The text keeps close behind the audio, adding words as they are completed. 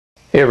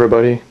Hey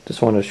everybody,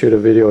 just wanted to shoot a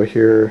video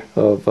here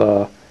of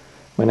my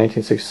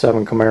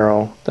 1967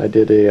 Camaro. I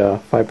did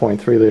a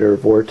 5.3 liter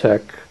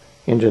Vortec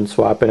engine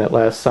swap in it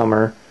last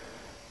summer,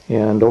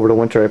 and over the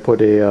winter I put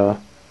a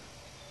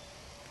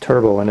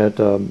turbo in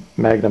it, a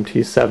Magnum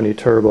T70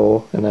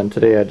 turbo, and then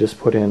today I just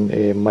put in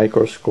a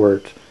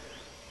MicroSquirt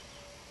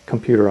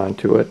computer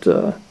onto it,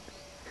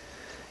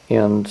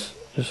 and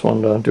just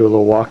wanted to do a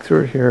little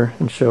walkthrough here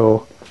and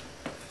show.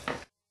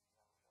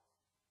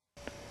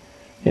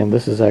 And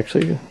this is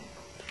actually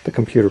the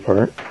computer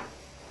part,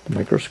 the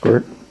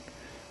MicroSquirt,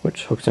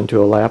 which hooks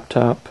into a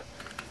laptop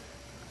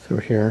through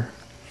here,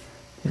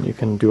 and you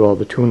can do all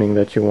the tuning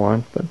that you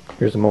want. But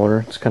here's the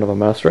motor. It's kind of a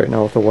mess right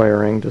now with the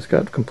wiring, just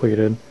got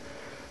completed.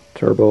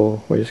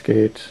 Turbo,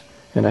 wastegate,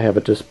 and I have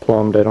it just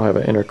plumbed. I don't have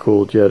it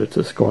intercooled yet, it's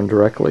just going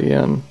directly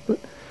in. But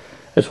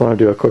I just want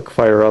to do a quick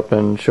fire up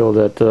and show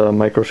that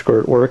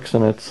MicroSquirt works,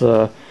 and it's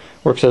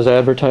works as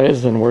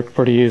advertised and worked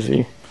pretty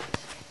easy.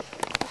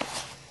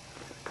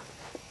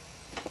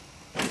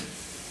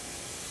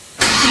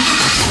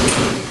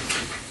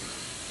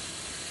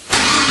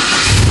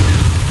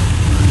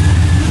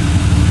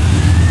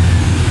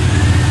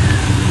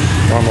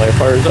 Normally it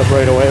fires up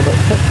right away, but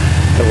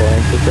a little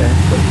anxious there.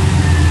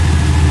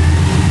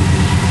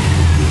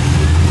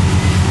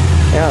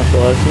 Yeah, so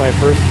that's my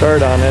first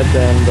start on it,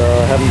 and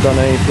haven't done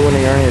any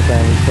tuning or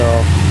anything,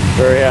 so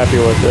very happy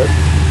with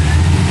it.